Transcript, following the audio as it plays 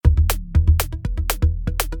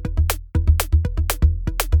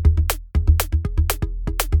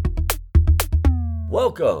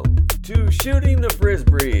Welcome to Shooting the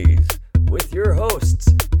Frisbees with your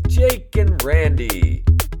hosts, Jake and Randy.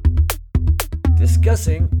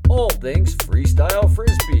 Discussing all things freestyle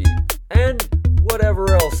frisbee and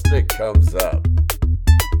whatever else that comes up.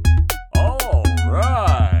 All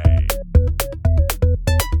right.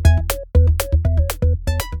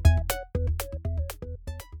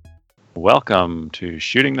 Welcome to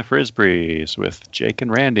Shooting the Frisbees with Jake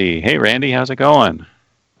and Randy. Hey, Randy, how's it going?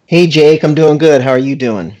 Hey, Jake, I'm doing good. How are you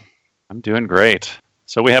doing? I'm doing great.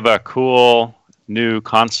 So we have a cool new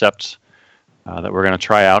concept that we're going to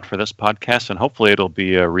try out for this podcast, and hopefully it'll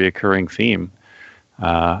be a reoccurring theme.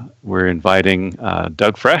 We're inviting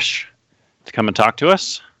Doug Fresh to come and talk to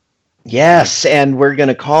us. Yes, and we're going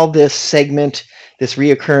to call this segment, this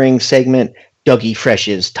reoccurring segment, Dougie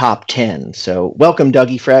Fresh's Top 10. So welcome,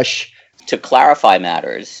 Dougie Fresh. To clarify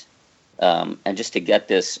matters, and just to get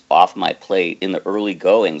this off my plate in the early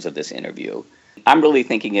goings of this interview, I'm really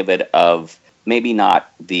thinking of it of maybe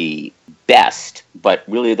not the best, but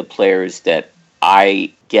really the players that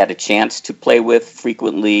I get a chance to play with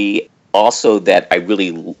frequently, also that I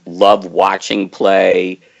really love watching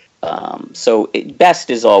play.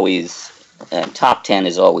 Best is always, top 10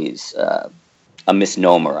 is always a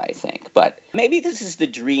misnomer, I think. But maybe this is the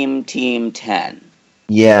Dream Team 10.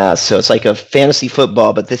 Yeah, so it's like a fantasy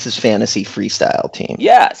football, but this is fantasy freestyle team.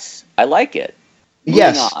 Yes, I like it.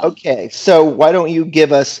 Yes, okay. So why don't you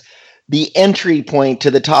give us the entry point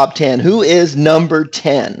to the top 10? Who is number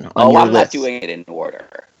 10 on your I'm list? not doing it in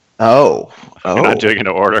order. Oh. You're not doing it in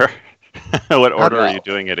order? What order are you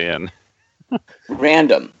doing it in?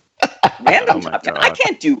 Random. Random top 10. I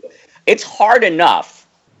can't do... It's hard enough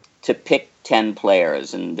to pick 10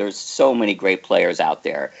 players, and there's so many great players out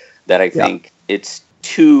there that I think it's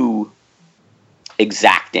too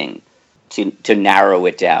exacting to narrow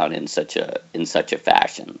it down in such a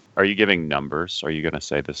fashion. Are you giving numbers? Are you going to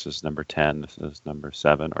say this is number 10, this is number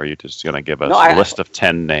 7, or are you just going to give us a list of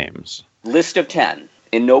 10 names? List of 10,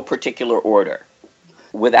 in no particular order.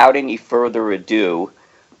 Without any further ado,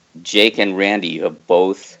 Jake and Randy have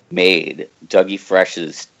both made Dougie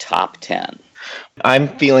Fresh's top 10. I'm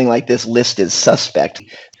feeling like this list is suspect.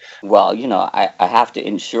 Well, I have to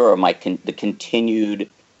ensure the continued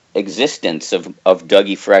existence of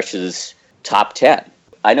Dougie Fresh's top 10.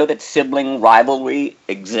 I know that sibling rivalry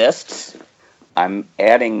exists. I'm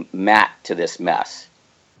adding Matt to this mess.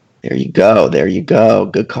 There you go.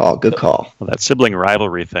 Good call. Well, that sibling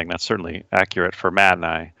rivalry thing, that's certainly accurate for Matt and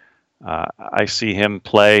I. I see him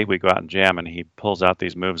play, we go out and jam, and he pulls out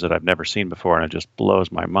these moves that I've never seen before, and it just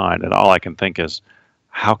blows my mind. And all I can think is,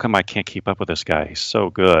 how come I can't keep up with this guy? He's so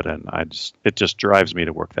good, and it just drives me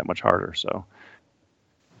to work that much harder. So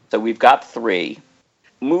we've got 3.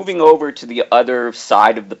 Moving over to the other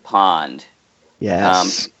side of the pond.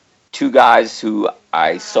 Yes. 2 guys who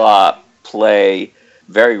I saw play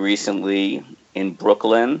very recently in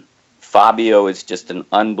Brooklyn. Fabio is just an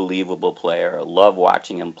unbelievable player. I love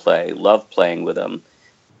watching him play, love playing with him.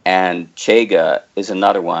 And Chega is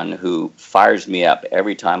another one who fires me up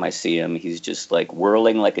every time I see him. He's just like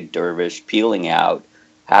whirling like a dervish, peeling out,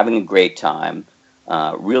 having a great time,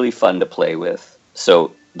 really fun to play with.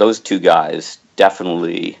 So those 2 guys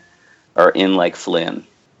definitely are in like Flynn.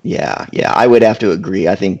 Yeah, I would have to agree.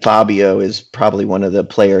 I think Fabio is probably one of the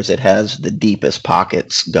players that has the deepest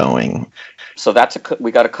pockets going. So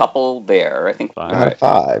we got a couple there. I think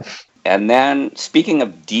 5. And then, speaking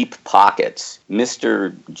of deep pockets,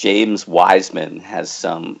 Mr. James Wiseman has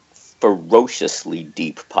some ferociously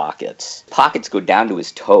deep pockets. Pockets go down to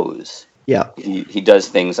his toes. Yeah. He does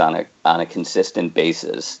things on a consistent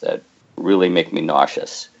basis that really make me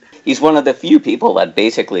nauseous. He's one of the few people that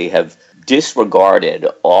basically have disregarded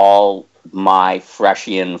all my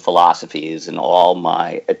Freshian philosophies and all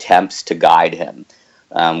my attempts to guide him.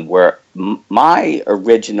 Where my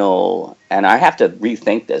original, and I have to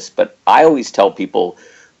rethink this, but I always tell people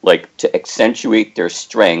like to accentuate their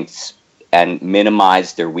strengths and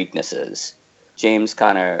minimize their weaknesses. James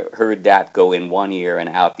kind of heard that go in one ear and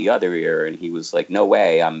out the other ear, and he was like, no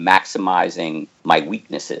way, I'm maximizing my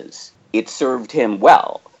weaknesses. It served him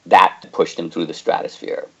well. That pushed him through the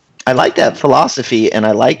stratosphere. I like that philosophy, and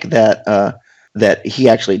I like that that he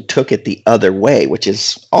actually took it the other way, which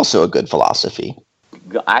is also a good philosophy.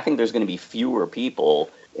 I think there's going to be fewer people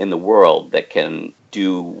in the world that can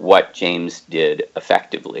do what James did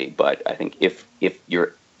effectively. But I think if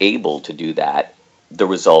you're able to do that, the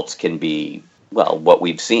results can be, well, what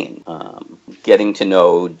we've seen. Getting to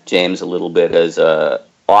know James a little bit as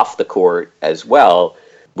off the court as well,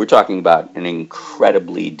 we're talking about an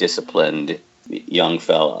incredibly disciplined young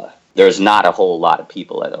fella. There's not a whole lot of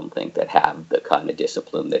people, I don't think, that have the kind of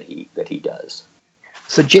discipline that he does.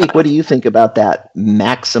 So, Jake, what do you think about that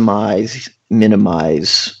maximize,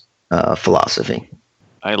 minimize philosophy?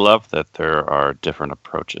 I love that there are different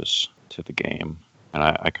approaches to the game. And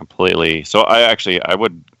I completely... So I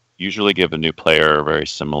would usually give a new player very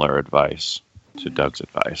similar advice to Doug's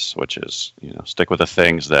advice, which is, stick with the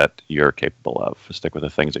things that you're capable of. Stick with the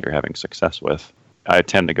things that you're having success with. I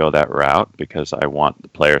tend to go that route because I want the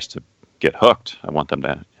players to get hooked. I want them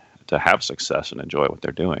to have success and enjoy what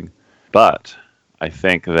they're doing. But I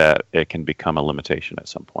think that it can become a limitation at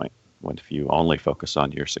some point. When if you only focus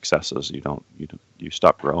on your successes, you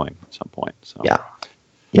stop growing at some point. So.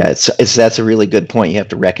 Yeah, that's a really good point. You have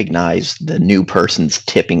to recognize the new person's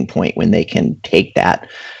tipping point when they can take that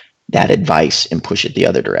advice and push it the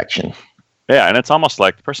other direction. Yeah, and it's almost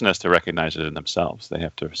like the person has to recognize it in themselves. They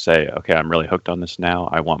have to say, okay, I'm really hooked on this now.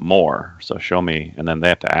 I want more. So show me. And then they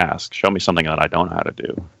have to ask, show me something that I don't know how to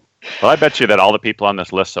do. Well, I bet you that all the people on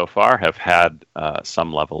this list so far have had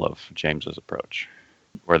some level of James's approach,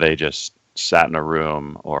 where they just sat in a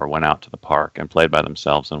room or went out to the park and played by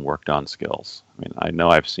themselves and worked on skills. I mean, I know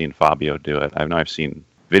I've seen Fabio do it. I know I've seen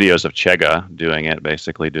videos of Chega doing it,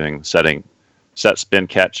 basically set, spin,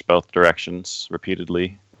 catch both directions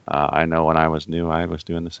repeatedly. I know when I was new, I was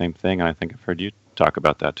doing the same thing. I think I've heard you talk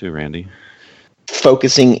about that too, Randy.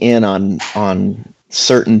 Focusing in on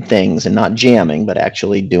certain things and not jamming, but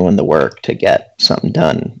actually doing the work to get something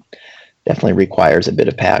done definitely requires a bit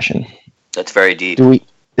of passion. That's very deep. Do we?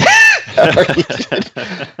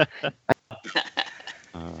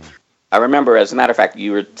 I remember, as a matter of fact,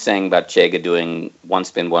 you were saying about Chega doing one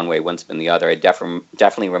spin one way, one spin the other. I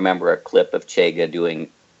definitely remember a clip of Chega doing,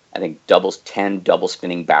 I think, 10 double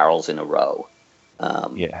spinning barrels in a row.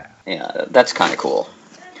 Yeah, that's kind of cool.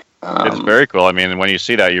 It's very cool. I mean, when you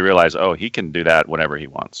see that, you realize, he can do that whenever he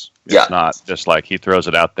wants. It's not just like he throws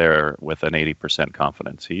it out there with an 80%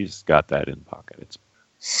 confidence. He's got that in pocket. It's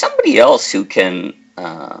somebody else who can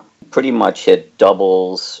pretty much hit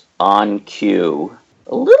doubles on cue,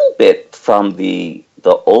 a little bit from the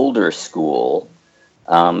older school.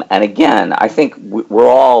 And again, I think we're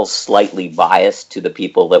all slightly biased to the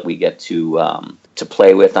people that we get to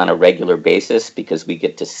play with on a regular basis, because we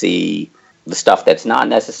get to see the stuff that's not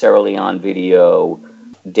necessarily on video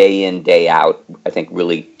day in, day out. I think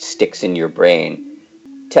really sticks in your brain.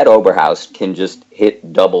 Ted Oberhaus can just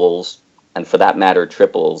hit doubles, and for that matter,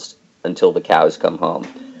 triples, until the cows come home.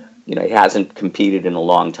 He hasn't competed in a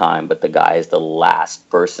long time, but the guy is the last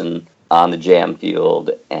person on the jam field,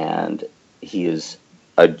 and he is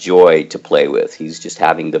a joy to play with. He's just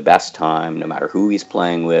having the best time, no matter who he's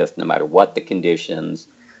playing with, no matter what the conditions,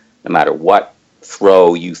 no matter what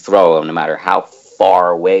throw you throw him, no matter how far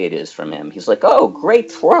away it is from him. He's like, oh,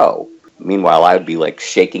 great throw. Meanwhile, I would be like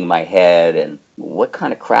shaking my head and what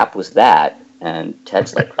kind of crap was that? And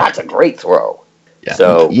Ted's like, that's a great throw. Yeah.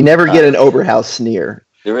 So you never get an Oberhaus sneer.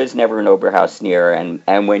 There is never an Oberhaus sneer,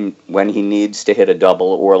 and when he needs to hit a double,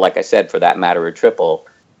 or like I said, for that matter, a triple,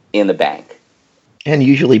 in the bank. And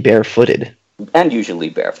usually barefooted.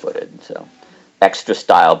 So extra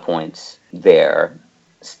style points there.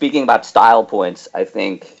 Speaking about style points, I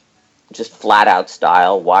think just flat out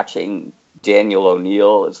style, watching Daniel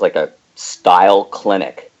O'Neill is like a style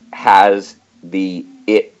clinic. Has the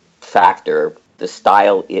it factor, the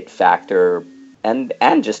style it factor, and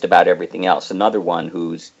just about everything else. Another one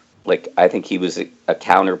who's like, I think he was a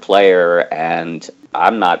counter player, and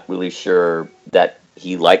I'm not really sure that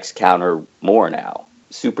he likes counter more now.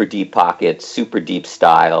 Super deep pockets, super deep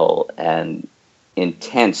style, and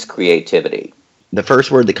intense creativity. The first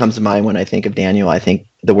word that comes to mind when I think of Daniel, I think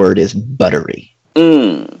the word is buttery.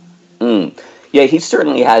 Yeah, he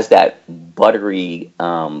certainly has that buttery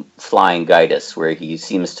flyingitis, where he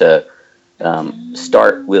seems to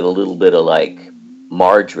start with a little bit of like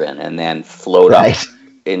margarine and then float up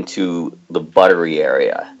into the buttery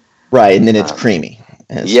area. Right, and then it's creamy.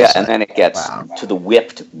 And then it gets to the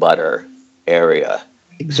whipped butter area.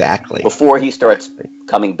 Exactly. Before he starts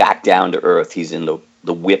coming back down to earth, he's in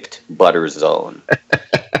the whipped butter zone.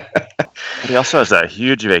 He also has that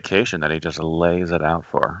huge vacation that he just lays it out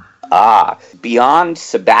for. Beyond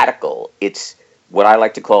sabbatical, it's what I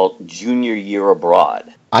like to call junior year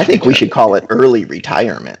abroad. I think we should call it early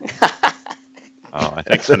retirement. I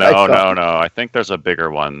think so. No. I think there's a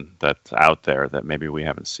bigger one that's out there that maybe we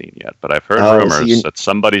haven't seen yet. But I've heard rumors that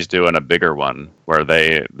somebody's doing a bigger one where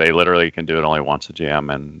they literally can do it only once a jam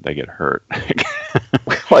and they get hurt.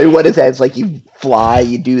 What is that? It's like you fly,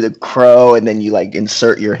 you do the crow, and then you like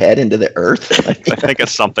insert your head into the earth. I think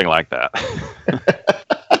it's something like that.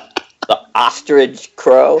 The ostrich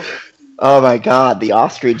crow? Oh my God, the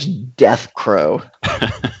ostrich death crow.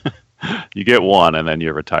 You get one and then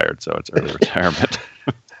you're retired, so it's early retirement.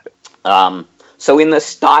 So in the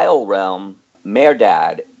style realm,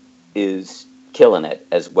 Mehrdad is killing it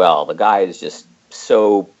as well. The guy is just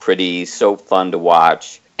so pretty, so fun to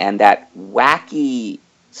watch. And that wacky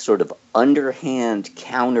sort of underhand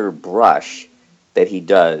counter brush that he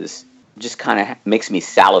does just kind of makes me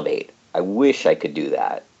salivate. I wish I could do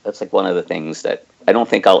that. That's like one of the things that I don't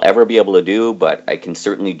think I'll ever be able to do, but I can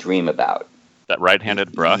certainly dream about. That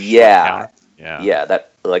right-handed brush? Yeah. Yeah,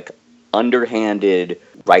 that like underhanded,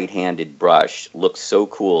 right-handed brush looks so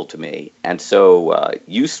cool to me and so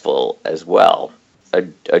useful as well.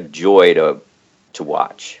 A joy to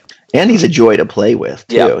watch. And he's a joy to play with,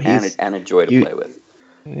 too. Yeah, and a joy to play with.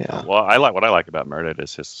 Yeah. Well, what I like about Mehrdad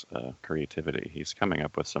is his creativity. He's coming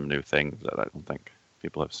up with some new things that I don't think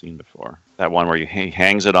people have seen before. That one where he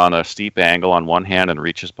hangs it on a steep angle on one hand and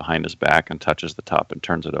reaches behind his back and touches the top and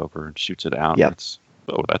turns it over and shoots it out. Yep.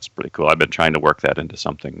 That's pretty cool. I've been trying to work that into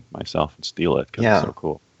something myself and steal it because it's so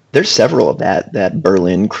cool. There's several of that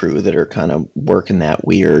Berlin crew that are kind of working that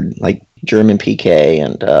weird, like German PK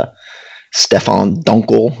and Stefan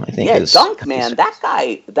Dunkel, I think. Yeah, Dunk, man, that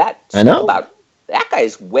guy. I know. That guy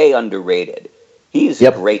is way underrated. He's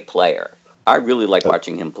a great player. I really like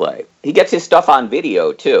watching him play. He gets his stuff on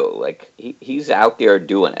video too. Like he's out there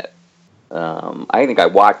doing it. I think I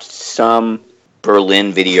watched some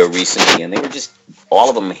Berlin video recently, and they were just all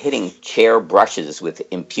of them hitting chair brushes with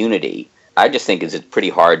impunity. I just think it's a pretty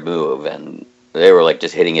hard move, and they were like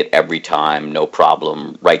just hitting it every time, no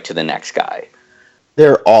problem, right to the next guy.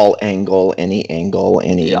 They're all any angle,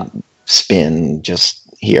 any spin, just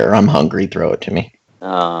here. I'm hungry, throw it to me.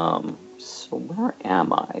 So where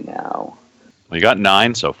am I now? Well, you got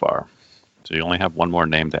 9 so far, so you only have one more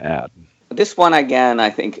name to add. This one, again, I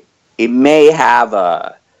think it may have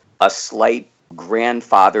a slight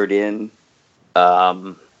grandfathered in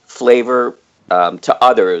flavor to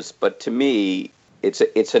others, but to me, it's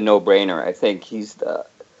a no-brainer. I think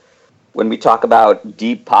when we talk about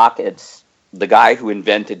deep pockets, the guy who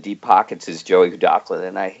invented deep pockets is Joey Hudakla,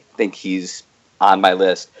 and I think he's on my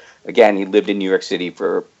list. Again, he lived in New York City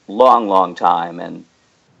for a long, long time, and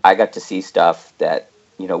I got to see stuff that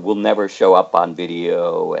will never show up on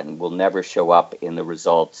video and will never show up in the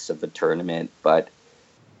results of the tournament. But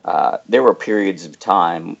there were periods of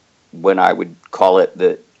time when I would call it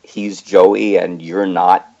the he's Joey and you're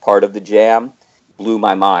not part of the jam. Blew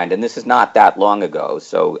my mind, and this is not that long ago,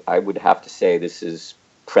 so I would have to say this is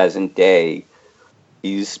present day.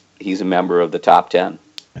 He's a member of the top 10.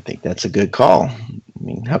 I think that's a good call. I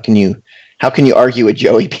mean, how can you argue with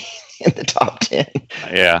Joey being in the top 10?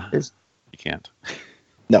 Yeah, you can't.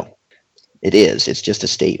 No, it is. It's just a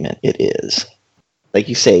statement. It is. Like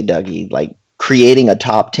you say, Dougie, like creating a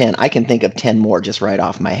top 10. I can think of 10 more just right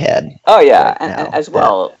off my head. Oh yeah, and as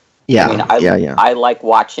well. Yeah, I mean, I like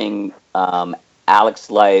watching Alex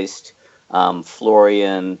Leist,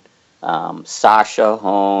 Florian, Sasha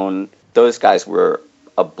Hone. Those guys were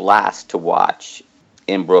a blast to watch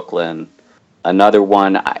in Brooklyn. Another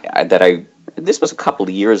one this was a couple of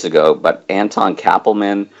years ago, but Anton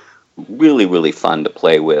Kappelman, really, really fun to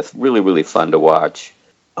play with, really, really fun to watch.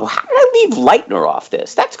 Oh, how did I leave Leitner off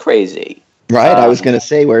this? That's crazy. Right, I was going to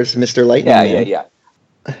say, where's Mr. Leitner? Yeah.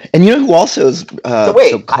 And you know who also is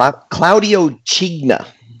Claudio Cigna.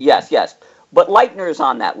 Yes. But Leitner's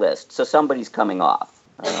on that list, so somebody's coming off.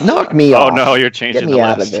 Knock me off. Oh, no, you're changing the list. Get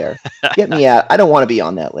me out of there. Get me out. I don't want to be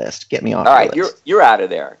on that list. Get me off All right, the list. You're out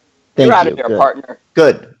of there. You're out of there, partner.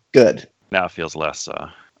 Good. Now it feels less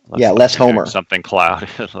less Homer. Something cloud.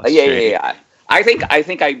 Yeah. I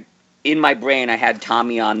think in my brain, I had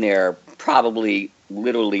Tommy on there probably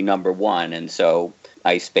literally number 1, and so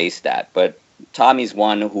I spaced that. But Tommy's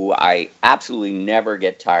one who I absolutely never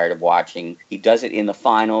get tired of watching. He does it in the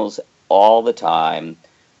finals all the time.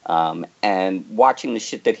 And watching the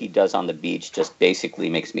shit that he does on the beach just basically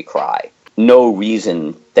makes me cry. No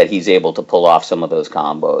reason that he's able to pull off some of those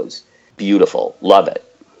combos. Beautiful. Love it.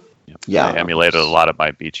 Yeah. I emulated a lot of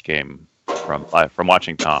my beach game from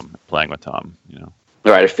watching Tom, playing with Tom, All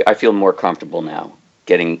right. I feel more comfortable now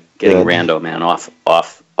getting Rando Man off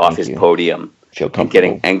his podium. Feel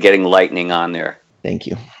comfortable. And getting Lightning on there. Thank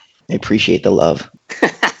you. I appreciate the love.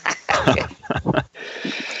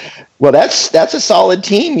 Well, that's a solid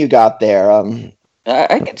team you got there.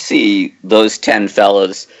 I could see those 10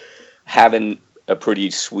 fellas having a pretty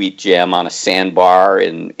sweet jam on a sandbar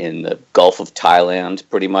in the Gulf of Thailand,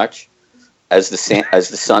 pretty much, as the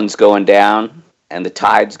sun's going down and the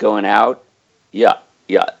tide's going out. Yeah.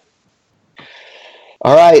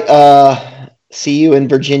 All right. See you in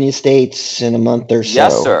Virginia States in a month or so.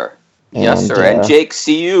 Yes, sir. And Jake,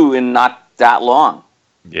 see you in not that long.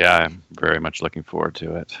 Yeah, I'm very much looking forward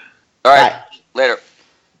to it. All right. Later.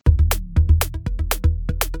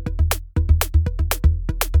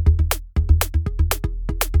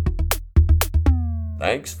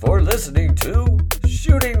 Thanks for listening to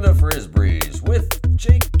Shooting the Frisbees with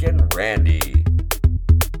Jake and Randy.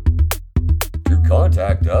 To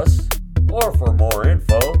contact us, or for more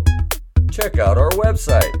info, check out our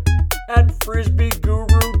website,